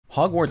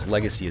Hogwarts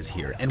Legacy is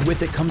here, and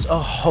with it comes a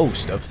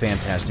host of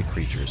fantastic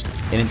creatures.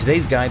 And in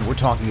today's guide, we're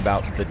talking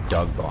about the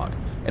Dugbog,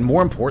 and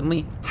more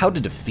importantly, how to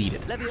defeat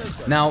it.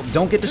 Now,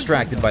 don't get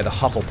distracted by the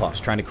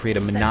Hufflepuffs trying to create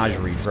a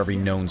menagerie for every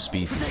known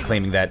species,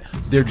 claiming that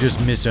they're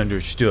just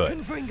misunderstood.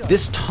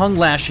 This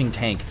tongue-lashing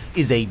tank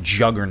is a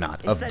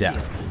juggernaut of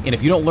death, and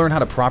if you don't learn how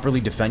to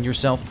properly defend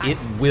yourself, it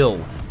will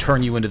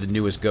turn you into the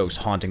newest ghost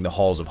haunting the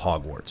halls of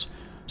Hogwarts.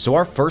 So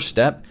our first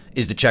step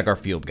is to check our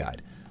field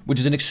guide, which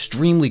is an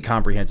extremely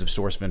comprehensive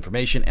source of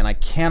information, and I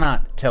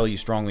cannot tell you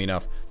strongly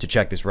enough to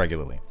check this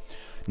regularly.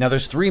 Now,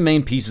 there's three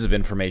main pieces of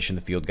information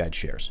the field guide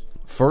shares.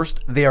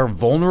 First, they are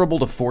vulnerable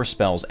to force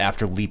spells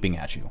after leaping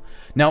at you.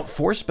 Now,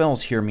 force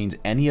spells here means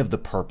any of the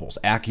purples,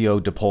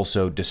 Accio,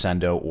 Depulso,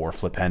 Descendo, or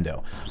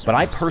Flipendo, but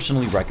I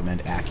personally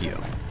recommend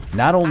Accio.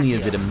 Not only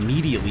is it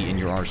immediately in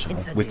your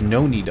arsenal, with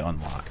no need to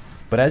unlock,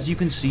 but as you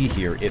can see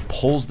here, it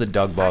pulls the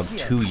Dugbog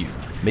to you,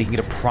 making it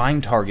a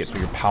prime target for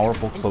your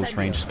powerful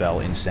close-range spell,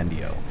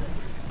 Incendio.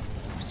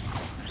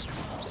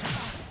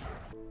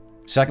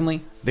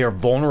 Secondly, they are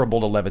vulnerable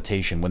to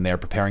levitation when they are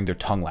preparing their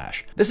tongue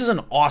lash. This is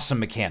an awesome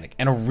mechanic,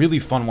 and a really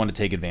fun one to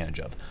take advantage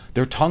of.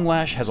 Their tongue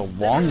lash has a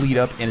long lead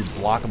up and is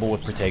blockable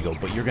with Protego,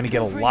 but you're going to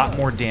get a lot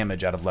more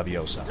damage out of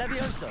Leviosa.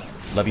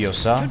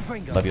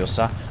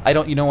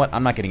 Leviosa? You know what,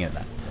 I'm not getting into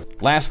that.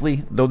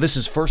 Lastly, though this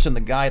is first in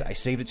the guide, I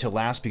saved it till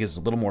last because it's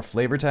a little more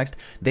flavor text,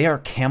 they are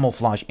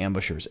camouflage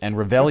ambushers, and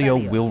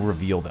Revelio will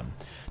reveal them.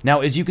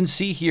 Now, as you can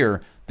see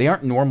here, they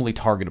aren't normally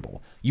targetable.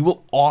 You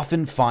will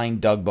often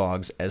find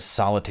Dugbogs as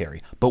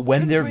solitary, but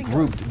when they're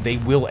grouped, they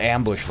will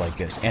ambush like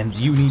this, and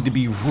you need to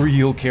be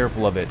real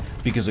careful of it,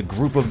 because a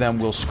group of them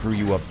will screw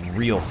you up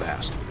real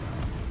fast.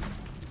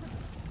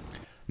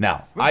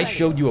 Now, I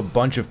showed you a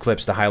bunch of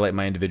clips to highlight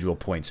my individual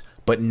points,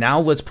 but now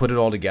let's put it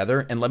all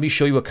together, and let me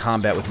show you a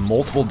combat with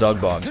multiple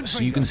Dugbogs so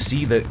you can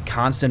see the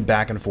constant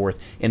back and forth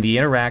and the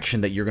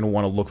interaction that you're going to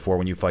want to look for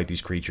when you fight these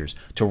creatures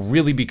to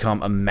really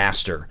become a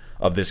master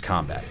of this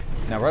combat.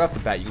 Now, right off the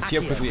bat, you can see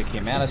how quickly it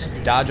came at us.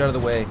 Dodge out of the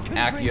way,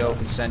 Accio,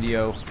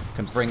 Incendio,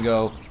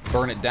 Confringo,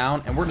 burn it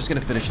down, and we're just going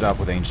to finish it off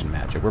with Ancient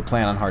Magic. We're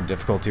playing on hard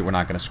difficulty, we're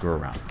not going to screw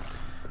around.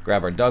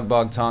 Grab our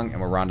Dugbog tongue,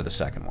 and we're on to the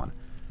second one.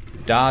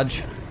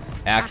 Dodge,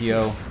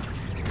 Accio,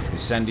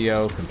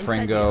 Incendio,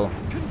 Confringo,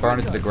 burn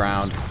it to the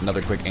ground,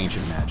 another quick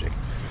Ancient Magic.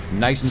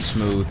 Nice and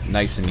smooth,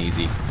 nice and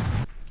easy.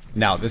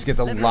 Now, this gets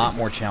a lot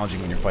more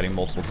challenging when you're fighting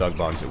multiple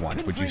Dugbogs at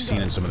once, which you've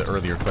seen in some of the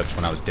earlier clips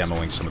when I was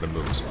demoing some of the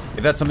moves.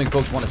 If that's something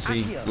folks want to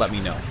see, let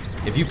me know.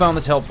 If you found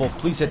this helpful,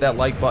 please hit that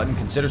like button,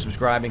 consider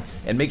subscribing,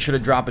 and make sure to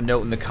drop a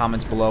note in the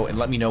comments below and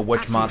let me know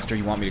which monster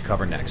you want me to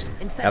cover next.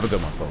 Have a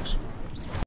good one, folks.